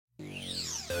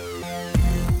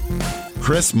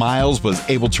Chris Miles was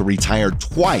able to retire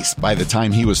twice by the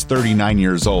time he was 39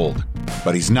 years old,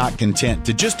 but he's not content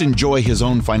to just enjoy his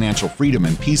own financial freedom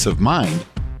and peace of mind.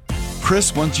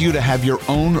 Chris wants you to have your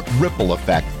own ripple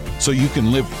effect so you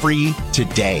can live free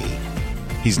today.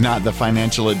 He's not the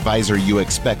financial advisor you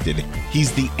expected.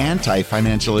 He's the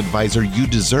anti-financial advisor you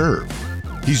deserve.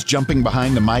 He's jumping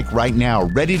behind the mic right now,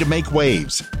 ready to make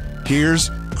waves. Here's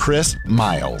Chris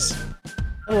Miles.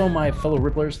 Hello, my fellow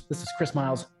Ripplers. This is Chris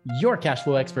Miles, your cash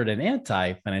flow expert and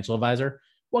anti-financial advisor.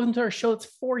 Welcome to our show that's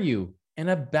for you and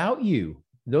about you.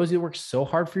 Those who work so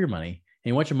hard for your money and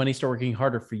you want your money to start working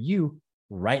harder for you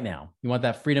right now. You want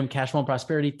that freedom, cash flow, and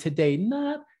prosperity today,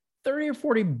 not 30 or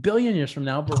 40 billion years from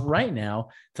now, but right now,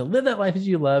 to live that life as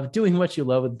you love, doing what you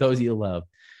love with those you love.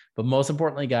 But most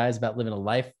importantly, guys, about living a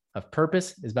life of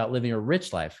purpose is about living a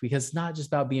rich life, because it's not just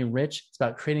about being rich. It's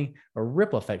about creating a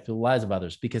ripple effect through the lives of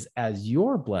others, because as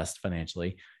you're blessed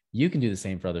financially, you can do the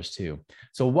same for others too.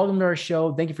 So welcome to our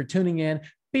show. Thank you for tuning in.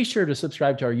 Be sure to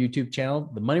subscribe to our YouTube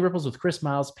channel, The Money Ripples with Chris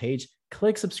Miles page.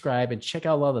 Click subscribe and check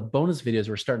out a lot of the bonus videos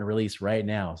we're starting to release right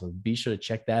now. So be sure to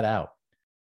check that out.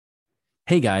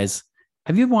 Hey guys,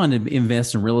 have you wanted to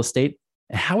invest in real estate?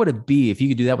 How would it be if you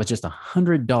could do that with just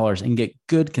 $100 and get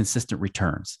good, consistent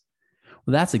returns?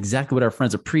 Well, that's exactly what our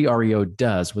friends at Pre-REO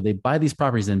does, where they buy these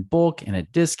properties in bulk and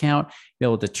at discount, be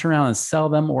able to turn around and sell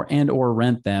them or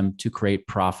rent them to create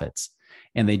profits.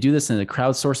 And they do this in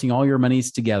crowdsourcing all your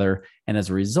monies together. And as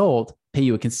a result, pay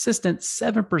you a consistent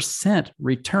 7%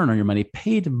 return on your money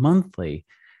paid monthly.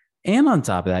 And on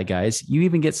top of that, guys, you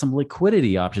even get some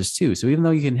liquidity options too. So even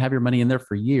though you can have your money in there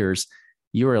for years,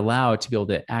 you are allowed to be able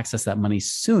to access that money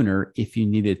sooner if you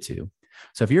needed to.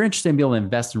 So if you're interested in being able to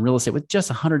invest in real estate with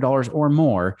just $100 or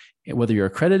more, whether you're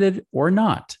accredited or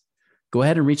not, go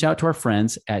ahead and reach out to our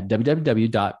friends at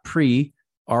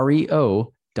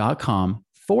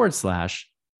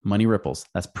www.prereo.com/money ripples.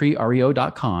 That's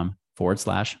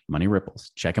prereo.com/money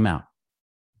ripples. Check them out.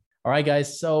 All right,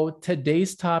 guys. So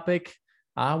today's topic,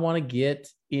 I want to get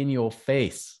in your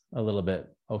face a little bit.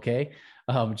 Okay.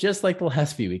 Just like the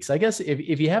last few weeks, I guess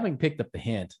if you haven't picked up the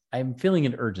hint, I'm feeling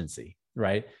an urgency,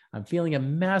 right? I'm feeling a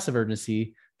massive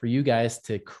urgency for you guys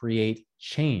to create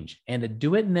change and to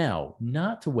do it now,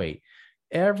 not to wait.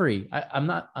 I'm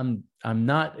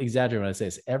not exaggerating when I say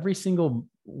this. Every single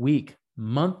week,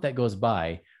 month that goes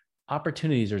by,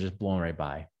 opportunities are just blowing right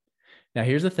by. Now,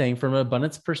 here's the thing from an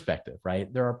abundance perspective,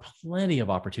 right? There are plenty of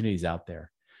opportunities out there,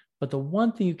 but the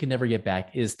one thing you can never get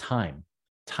back is time.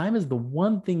 Time is the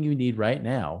one thing you need right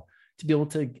now to be able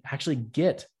to actually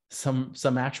get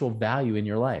some actual value in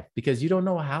your life, because you don't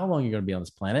know how long you're going to be on this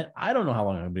planet. I don't know how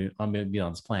long I'm going to be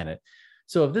on this planet.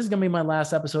 So if this is going to be my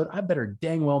last episode, I better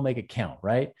dang well make it count,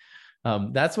 right?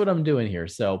 That's what I'm doing here.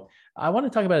 So I want to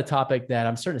talk about a topic that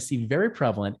I'm starting to see very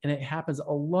prevalent, and it happens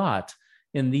a lot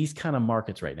in these kind of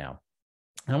markets right now.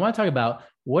 And I want to talk about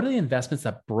what are the investments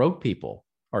that broke people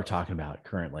are talking about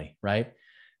currently, right?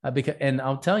 And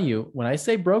I'll tell you, when I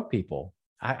say broke people,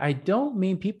 I don't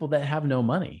mean people that have no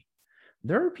money.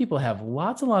 There are people that have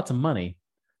lots and lots of money,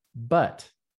 but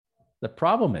the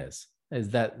problem is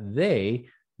that they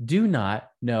do not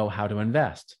know how to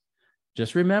invest.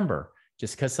 Just remember,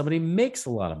 just because somebody makes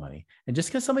a lot of money and just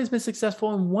because somebody's been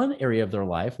successful in one area of their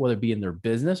life, whether it be in their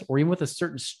business or even with a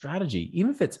certain strategy,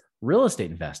 even if it's real estate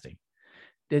investing,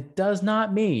 it does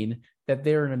not mean that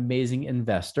they're an amazing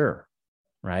investor,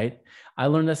 right? I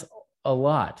learned this a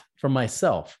lot from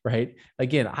myself, right?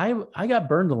 Again, I got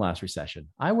burned in the last recession.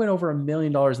 I went over $1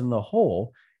 million in the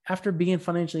hole after being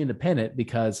financially independent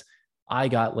because I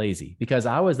got lazy, because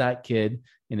I was that kid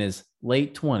in his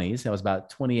late 20s. I was about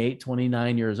 28,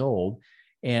 29 years old,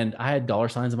 and I had dollar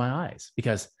signs in my eyes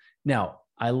because now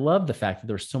I love the fact that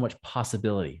there was so much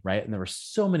possibility, right? And there were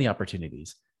so many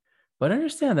opportunities, but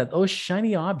understand that those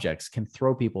shiny objects can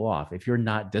throw people off if you're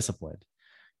not disciplined.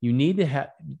 You need to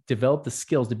develop the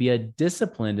skills to be a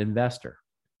disciplined investor.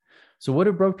 So what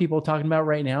are broke people talking about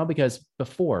right now? Because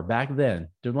back then,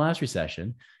 during the last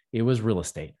recession, it was real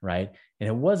estate, right? And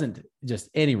it wasn't just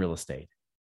any real estate.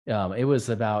 It was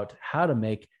about how to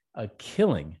make a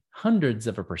killing, hundreds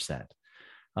of %.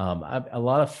 A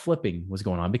lot of flipping was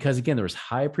going on because, again, there was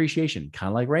high appreciation, kind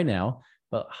of like right now,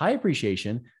 but high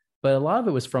appreciation. But a lot of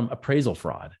it was from appraisal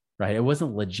fraud, right? It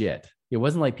wasn't legit. It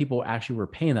wasn't like people actually were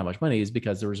paying that much money. It's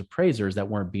because there was appraisers that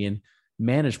weren't being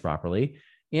managed properly.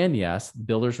 And yes,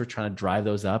 builders were trying to drive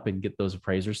those up and get those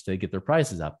appraisers to get their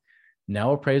prices up.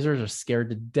 Now appraisers are scared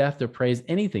to death to appraise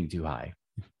anything too high.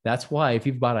 That's why if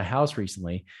you've bought a house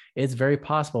recently, it's very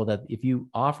possible that if you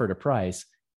offered a price,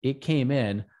 it came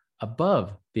in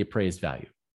above the appraised value,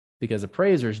 because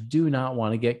appraisers do not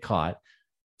want to get caught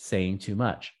saying too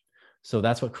much. So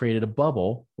that's what created a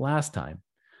bubble last time.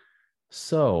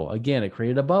 So again, it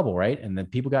created a bubble, right? And then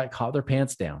people got caught their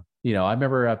pants down. I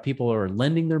remember people are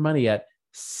lending their money at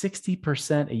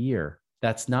 60% a year.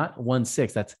 That's not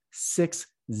 1.6, that's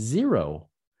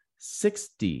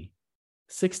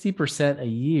 60% a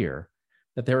year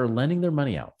that they were lending their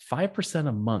money out, 5%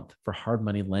 a month for hard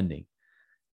money lending.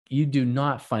 You do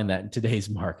not find that in today's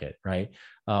market, right?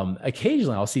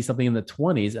 Occasionally I'll see something in the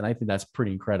 20s, and I think that's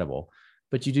pretty incredible,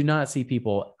 but you do not see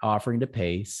people offering to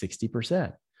pay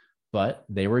 60%, but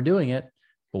they were doing it.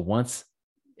 But once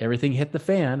everything hit the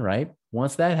fan, right?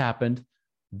 Once that happened,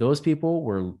 those people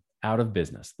were out of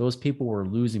business. Those people were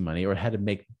losing money or had to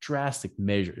make drastic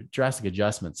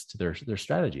adjustments to their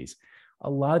strategies. A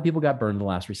lot of people got burned in the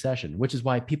last recession, which is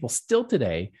why people still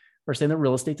today are saying that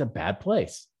real estate's a bad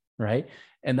place, right?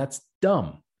 And that's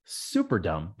dumb, super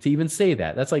dumb to even say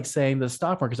that. That's like saying the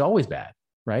stock market is always bad,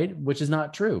 right? Which is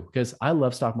not true, because I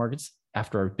love stock markets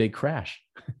after a big crash,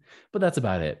 but that's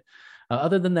about it.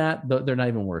 Other than that, they're not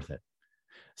even worth it.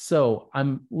 So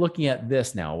I'm looking at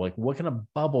this now, like what kind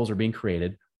of bubbles are being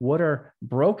created? What are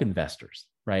broke investors,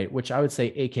 right? Which I would say,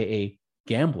 AKA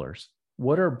gamblers.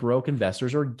 What are broke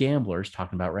investors or gamblers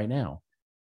talking about right now?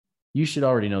 You should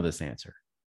already know this answer,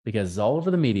 because it's all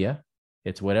over the media.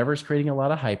 It's whatever's creating a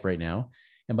lot of hype right now.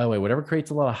 And by the way, whatever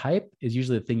creates a lot of hype is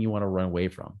usually the thing you want to run away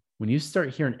from. When you start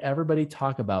hearing everybody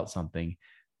talk about something,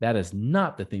 that is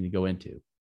not the thing to go into.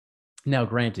 Now,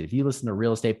 granted, if you listen to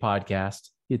real estate podcasts,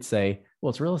 you'd say, well,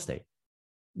 it's real estate.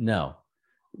 No.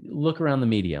 Look around the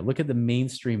media. Look at the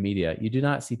mainstream media. You do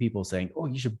not see people saying, oh,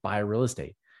 you should buy real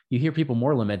estate. You hear people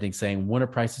more lamenting saying, when are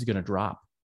prices going to drop?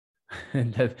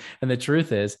 and the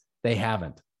truth is, they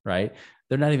haven't, right?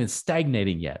 They're not even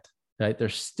stagnating yet, right? They're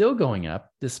still going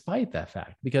up despite that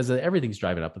fact, because everything's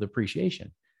driving up with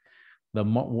appreciation.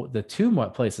 The two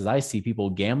places I see people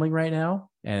gambling right now,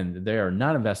 and they are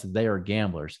not invested, they are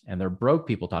gamblers, and they're broke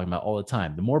people talking about all the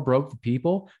time. The more broke the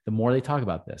people, the more they talk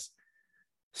about this.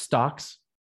 Stocks,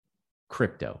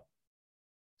 crypto.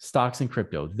 Stocks and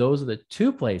crypto. Those are the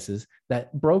two places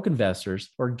that broke investors,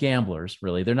 or gamblers,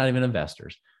 really, they're not even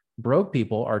investors. Broke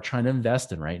people are trying to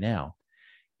invest in right now.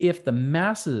 If the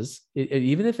masses,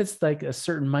 even if it's like a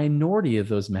certain minority of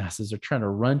those masses are trying to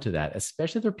run to that,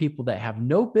 especially if they're people that have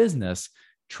no business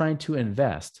trying to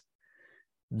invest,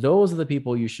 those are the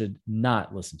people you should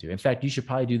not listen to. In fact, you should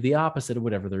probably do the opposite of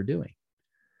whatever they're doing.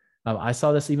 I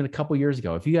saw this even a couple years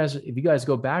ago. If you guys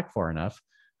go back far enough,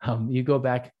 you go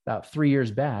back about 3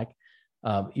 years back,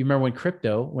 you remember when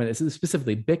crypto, when it's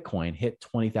specifically Bitcoin, hit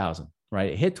 20,000,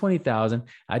 right? It hit 20,000.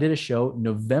 I did a show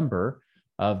November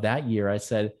of that year. I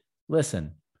said,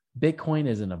 listen, Bitcoin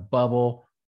is in a bubble,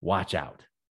 watch out,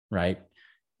 right?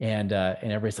 And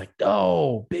everybody's like,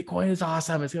 oh, Bitcoin is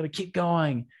awesome, it's going to keep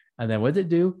going. And then what did it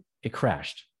do? It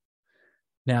crashed.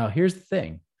 Now, here's the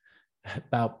thing.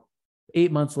 About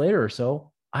 8 months later or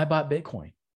so, I bought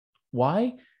Bitcoin.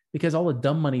 Why? Because all the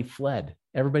dumb money fled.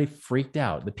 Everybody freaked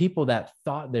out. The people that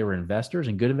thought they were investors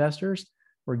and good investors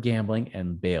were gambling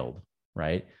and bailed,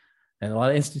 right? And a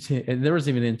lot of and there was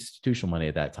even institutional money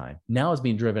at that time. Now it's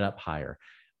being driven up higher.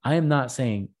 I am not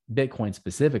saying Bitcoin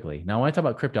specifically. Now, when I talk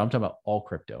about crypto, I'm talking about all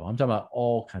crypto. I'm talking about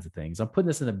all kinds of things. I'm putting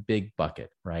this in a big bucket,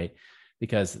 right?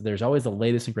 Because there's always the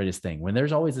latest and greatest thing. When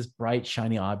there's always this bright,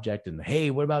 shiny object, and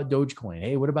hey, what about Dogecoin?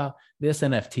 Hey, what about this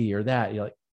NFT or that? You're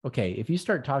like, okay, if you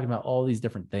start talking about all these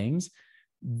different things,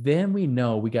 then we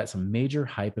know we got some major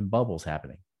hype and bubbles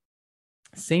happening.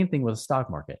 Same thing with the stock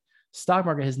market. Stock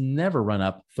market has never run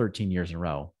up 13 years in a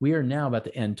row. We are now about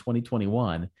to end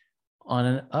 2021 on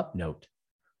an up note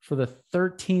for the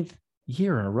 13th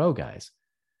year in a row, guys.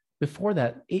 Before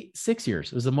that, 6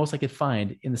 years. It was the most I could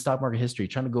find in the stock market history,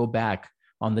 trying to go back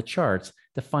on the charts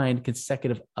to find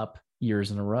consecutive up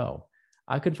years in a row.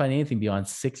 I couldn't find anything beyond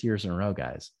 6 years in a row,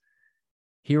 guys.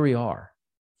 Here we are,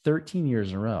 13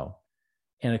 years in a row.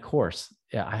 And of course,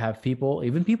 I have people,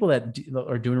 even people that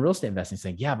are doing real estate investing,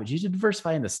 saying, yeah, but you should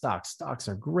diversify into stocks. Stocks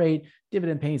are great.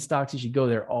 Dividend paying stocks, you should go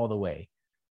there all the way.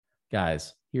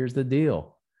 Guys, here's the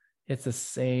deal. It's the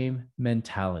same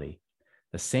mentality.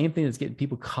 The same thing that's getting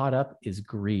people caught up is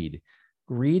greed.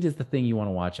 Greed is the thing you want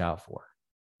to watch out for.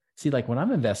 See, like when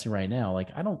I'm investing right now, like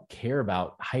I don't care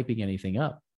about hyping anything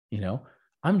up.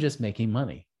 I'm just making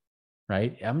money,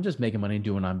 right? I'm just making money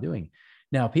doing what I'm doing.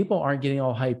 Now, people aren't getting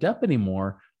all hyped up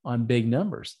anymore on big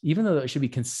numbers, even though it should be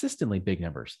consistently big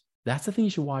numbers. That's the thing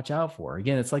you should watch out for.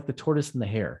 Again, it's like the tortoise and the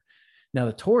hare. Now,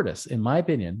 the tortoise, in my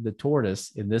opinion, the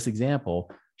tortoise in this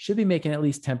example should be making at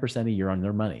least 10% a year on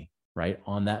their money, right?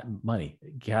 On that money,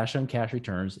 cash on cash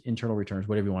returns, internal returns,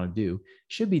 whatever you want to do,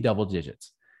 should be double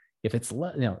digits. If it's,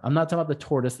 I'm not talking about the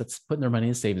tortoise that's putting their money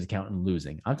in a savings account and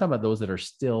losing. I'm talking about those that are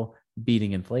still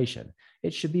beating inflation.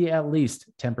 It should be at least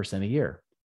 10% a year.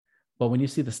 But when you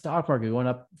see the stock market going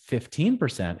up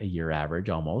 15% a year average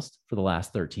almost for the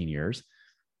last 13 years,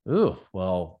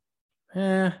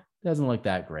 doesn't look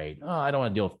that great. Oh, I don't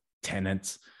want to deal with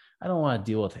tenants. I don't want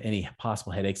to deal with any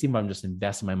possible headaches, even if I'm just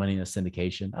investing my money in a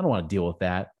syndication. I don't want to deal with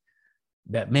that.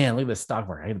 Man, look at the stock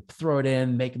market. I can throw it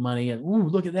in, make money, and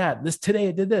look at that. Today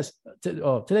it did this.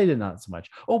 Today did not so much.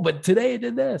 Oh, but today it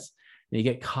did this. And you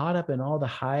get caught up in all the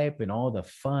hype and all the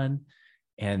fun.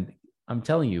 And I'm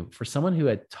telling you, for someone who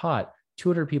had taught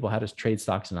 200 people how to trade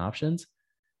stocks and options,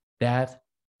 that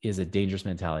is a dangerous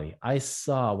mentality. I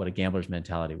saw what a gambler's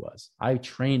mentality was. I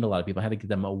trained a lot of people. I had to get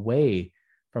them away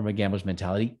from a gambler's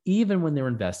mentality, even when they were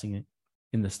investing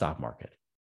in the stock market.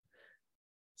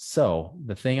 So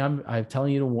the thing I'm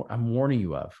telling you, I'm warning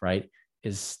you of, right,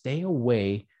 is stay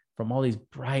away from all these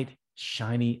bright,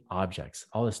 shiny objects,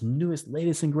 all this newest,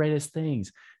 latest, and greatest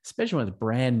things, especially when it's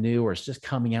brand new or it's just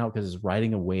coming out because it's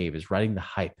riding a wave, it's riding the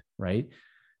hype, right?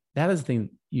 That is the thing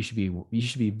you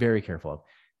should be very careful of.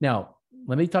 Now,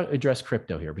 let me address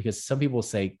crypto here, because some people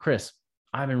say, Chris,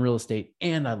 I'm in real estate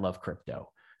and I love crypto.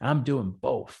 I'm doing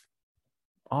both.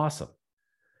 Awesome.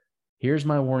 Here's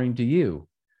my warning to you.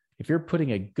 If you're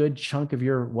putting a good chunk of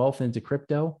your wealth into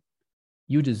crypto,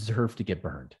 you deserve to get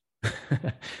burned.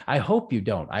 I hope you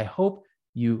don't. I hope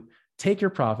you take your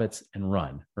profits and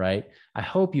run, right? I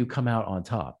hope you come out on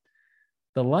top.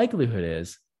 The likelihood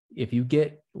is if you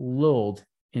get lulled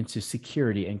into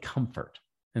security and comfort,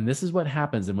 and this is what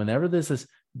happens. And whenever this is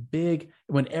big,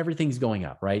 when everything's going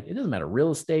up, right? It doesn't matter.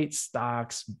 Real estate,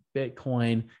 stocks,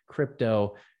 Bitcoin,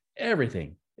 crypto,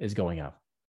 everything is going up.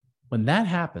 When that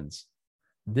happens,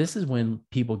 this is when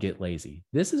people get lazy.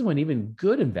 This is when even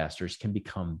good investors can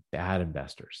become bad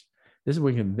investors. This is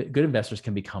when good investors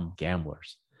can become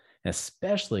gamblers. And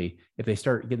especially if they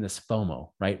start getting this FOMO,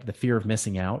 right? The fear of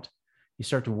missing out. You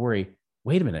start to worry,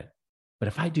 wait a minute, but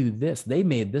if I do this, they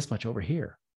made this much over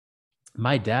here.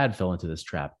 My dad fell into this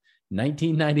trap.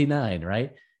 1999,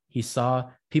 right? He saw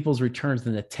people's returns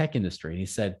in the tech industry and he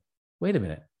said, wait a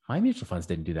minute, my mutual funds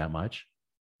didn't do that much.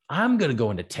 I'm going to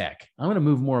go into tech. I'm going to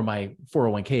move more of my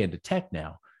 401k into tech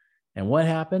now. And what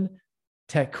happened?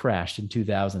 Tech crashed in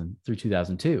 2000 through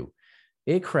 2002.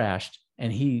 It crashed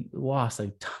and he lost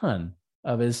a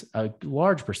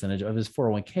large percentage of his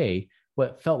 401k,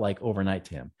 what felt like overnight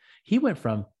to him. He went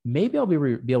from maybe I'll be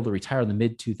able to retire in the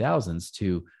mid 2000s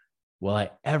to will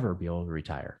I ever be able to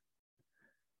retire?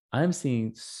 I'm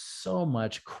seeing so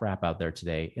much crap out there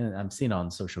today. And I'm seeing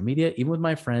on social media, even with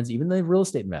my friends, even the real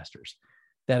estate investors,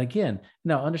 that again,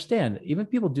 now understand, even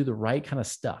people do the right kind of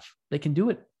stuff. They can do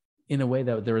it in a way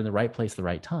that they're in the right place, the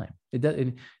right time.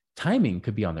 Timing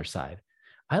could be on their side.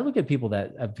 I look at people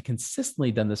that have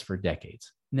consistently done this for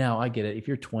decades. Now I get it. If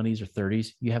you're 20s or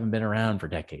 30s, you haven't been around for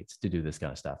decades to do this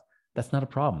kind of stuff. That's not a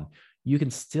problem. You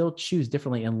can still choose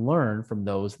differently and learn from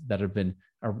those that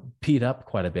are beat up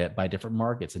quite a bit by different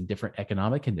markets and different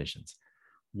economic conditions.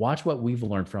 Watch what we've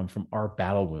learned from our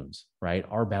battle wounds, right?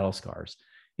 Our battle scars.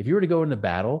 If you were to go into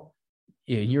battle,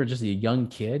 you're just a young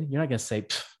kid, you're not going to say,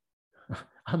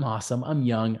 I'm awesome, I'm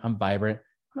young, I'm vibrant.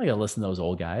 I'm not going to listen to those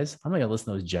old guys. I'm not going to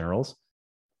listen to those generals.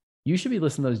 You should be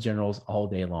listening to those generals all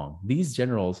day long. These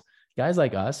generals, guys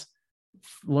like us,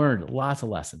 learned lots of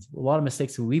lessons, a lot of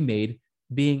mistakes that we made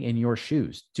being in your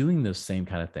shoes, doing those same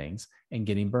kind of things and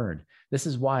getting burned. This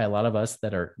is why a lot of us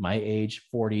that are my age,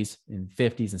 40s and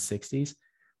 50s and 60s,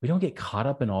 we don't get caught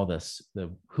up in all this,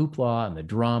 the hoopla and the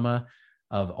drama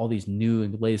of all these new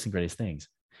and latest and greatest things.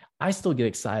 I still get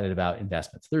excited about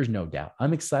investments. There's no doubt.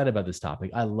 I'm excited about this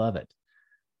topic. I love it.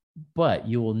 But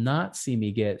you will not see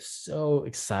me get so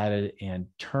excited and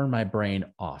turn my brain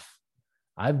off.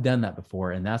 I've done that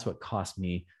before, and that's what cost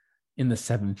me in the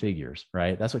 7 figures,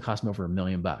 right? That's what cost me over $1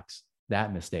 million.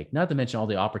 That mistake, not to mention all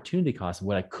the opportunity costs of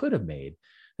what I could have made.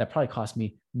 That probably cost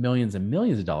me millions and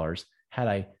millions of dollars had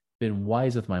I been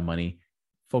wise with my money,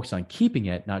 focused on keeping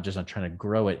it, not just on trying to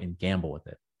grow it and gamble with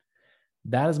it.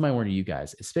 That is my warning to you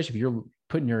guys, especially if you're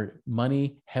putting your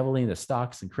money heavily into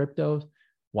stocks and cryptos.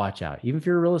 Watch out. Even if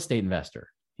you're a real estate investor,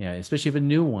 especially if a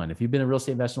new one, if you've been a real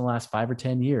estate investor in the last 5 or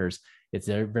 10 years, it's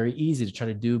very easy to try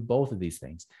to do both of these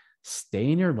things.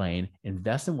 Stay in your lane,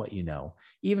 invest in what you know.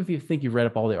 Even if you think you've read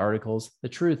up all the articles, the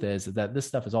truth is that this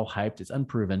stuff is all hyped. It's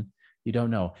unproven. You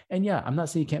don't know. And yeah, I'm not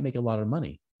saying you can't make a lot of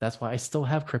money. That's why I still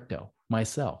have crypto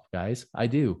myself, guys. I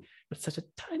do. But it's such a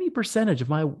tiny percentage of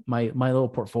my little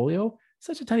portfolio,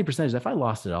 such a tiny percentage. If I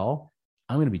lost it all,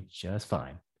 I'm going to be just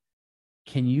fine.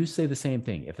 Can you say the same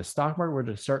thing? If the stock market were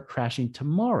to start crashing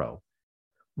tomorrow,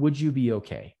 would you be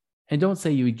okay? And don't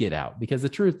say you would get out, because the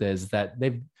truth is that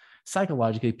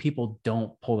psychologically, people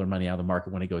don't pull their money out of the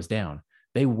market when it goes down.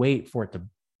 They wait for it to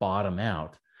bottom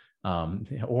out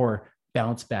or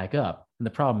bounce back up. And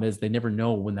the problem is they never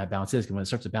know when that bounce is. And when it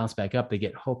starts to bounce back up, they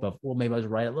get hope of, well, maybe I was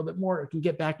right a little bit more. I can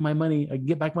get back my money. I can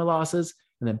get back my losses.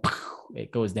 And then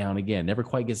it goes down again. Never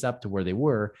quite gets up to where they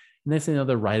were. And next thing you know,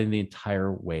 they're riding the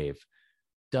entire wave.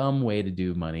 Dumb way to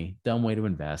do money. Dumb way to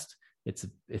invest.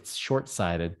 It's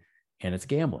short-sighted and it's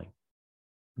gambling.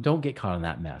 Don't get caught in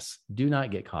that mess. Do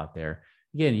not get caught there.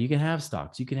 Again, you can have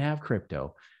stocks. You can have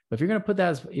crypto. But if you're going to put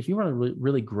that if you want to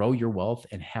really grow your wealth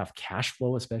and have cash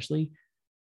flow, especially,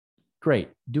 great.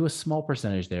 Do a small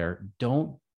percentage there.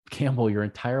 Don't gamble your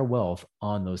entire wealth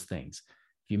on those things.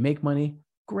 If you make money,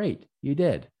 great. You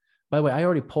did. By the way, I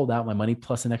already pulled out my money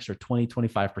plus an extra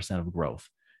 20-25% of growth.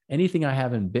 Anything I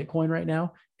have in Bitcoin right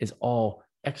now is all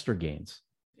extra gains,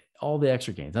 all the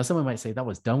extra gains. Now, someone might say that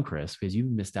was dumb, Chris, because you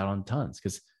missed out on tons,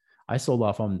 because I sold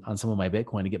off on some of my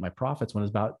Bitcoin to get my profits when it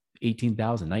was about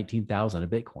 18,000, 19,000 a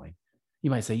Bitcoin. You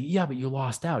might say, yeah, but you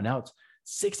lost out. Now it's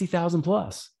 60,000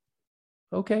 plus.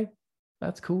 Okay,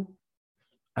 that's cool.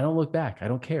 I don't look back. I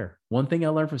don't care. One thing I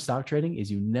learned from stock trading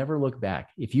is you never look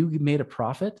back. If you made a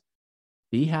profit,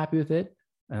 be happy with it.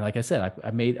 And like I said,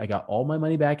 I got all my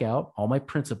money back out, all my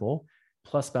principal,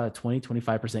 plus about a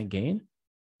 20-25% gain.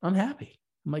 I'm happy.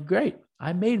 I'm like, great.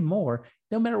 I made more.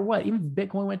 No matter what, even if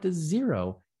Bitcoin went to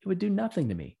zero, it would do nothing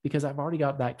to me because I've already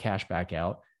got that cash back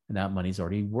out and that money's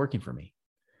already working for me.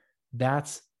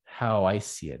 That's how I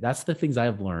see it. That's the things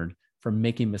I've learned from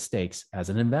making mistakes as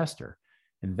an investor.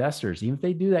 Investors, even if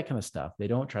they do that kind of stuff, they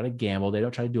don't try to gamble. They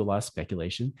don't try to do a lot of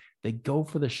speculation. They go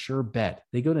for the sure bet.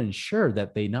 They go to ensure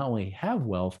that they not only have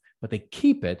wealth, but they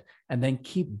keep it and then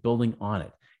keep building on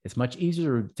it. It's much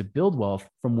easier to build wealth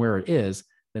from where it is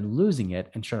than losing it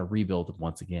and trying to rebuild it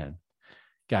once again.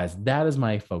 Guys, that is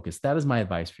my focus. That is my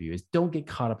advice for you, is don't get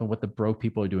caught up in what the broke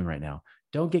people are doing right now.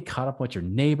 Don't get caught up in what your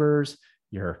neighbors,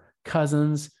 your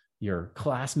cousins, your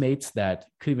classmates that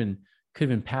could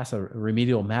even pass a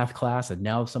remedial math class and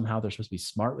now somehow they're supposed to be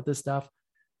smart with this stuff.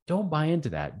 Don't buy into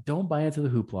that. Don't buy into the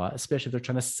hoopla, especially if they're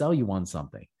trying to sell you on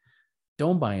something.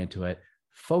 Don't buy into it.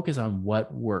 Focus on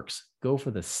what works. Go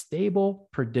for the stable,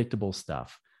 predictable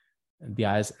stuff. And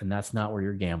guys, and that's not where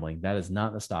you're gambling. That is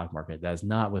not the stock market. That is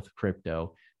not with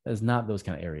crypto. That is not those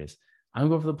kind of areas. I'm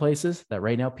going for the places that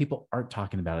right now people aren't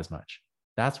talking about as much.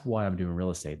 That's why I'm doing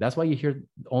real estate. That's why you hear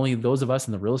only those of us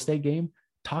in the real estate game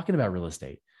talking about real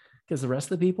estate. Because the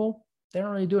rest of the people, they're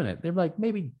not really doing it. They're like,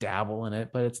 maybe dabble in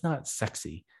it, but it's not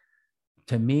sexy.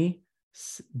 To me,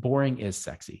 boring is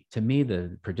sexy. To me,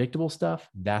 the predictable stuff,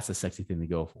 that's a sexy thing to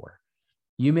go for.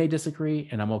 You may disagree,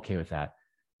 and I'm okay with that.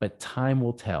 But time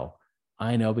will tell.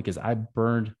 I know, because I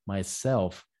burned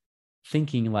myself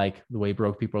thinking like the way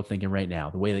broke people are thinking right now,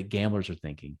 the way that gamblers are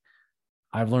thinking.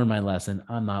 I've learned my lesson.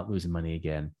 I'm not losing money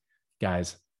again.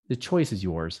 Guys, the choice is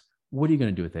yours. What are you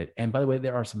going to do with it? And by the way,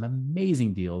 there are some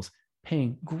amazing deals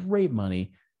paying great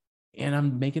money, and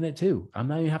I'm making it too. I'm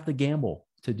not even have to gamble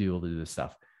to do this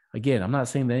stuff. Again, I'm not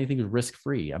saying that anything is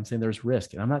risk-free. I'm saying there's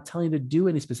risk, and I'm not telling you to do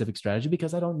any specific strategy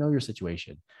because I don't know your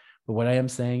situation. But what I am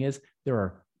saying is there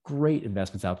are great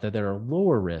investments out there that are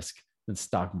lower risk than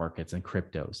stock markets and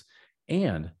cryptos,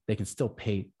 and they can still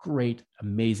pay great,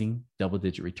 amazing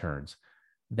double-digit returns.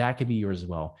 That could be yours as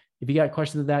well. If you got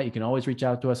questions of that, you can always reach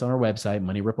out to us on our website,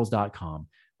 moneyripples.com.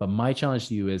 But my challenge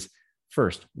to you is,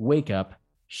 first, wake up,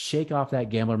 shake off that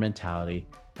gambler mentality,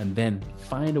 and then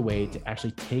find a way to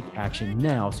actually take action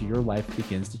now so your life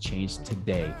begins to change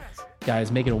today.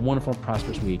 Guys, make it a wonderful,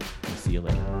 prosperous week. We'll see you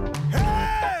later.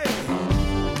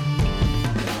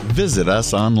 Visit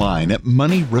us online at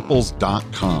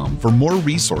moneyripples.com for more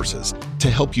resources to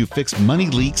help you fix money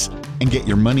leaks and get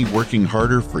your money working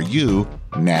harder for you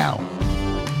now.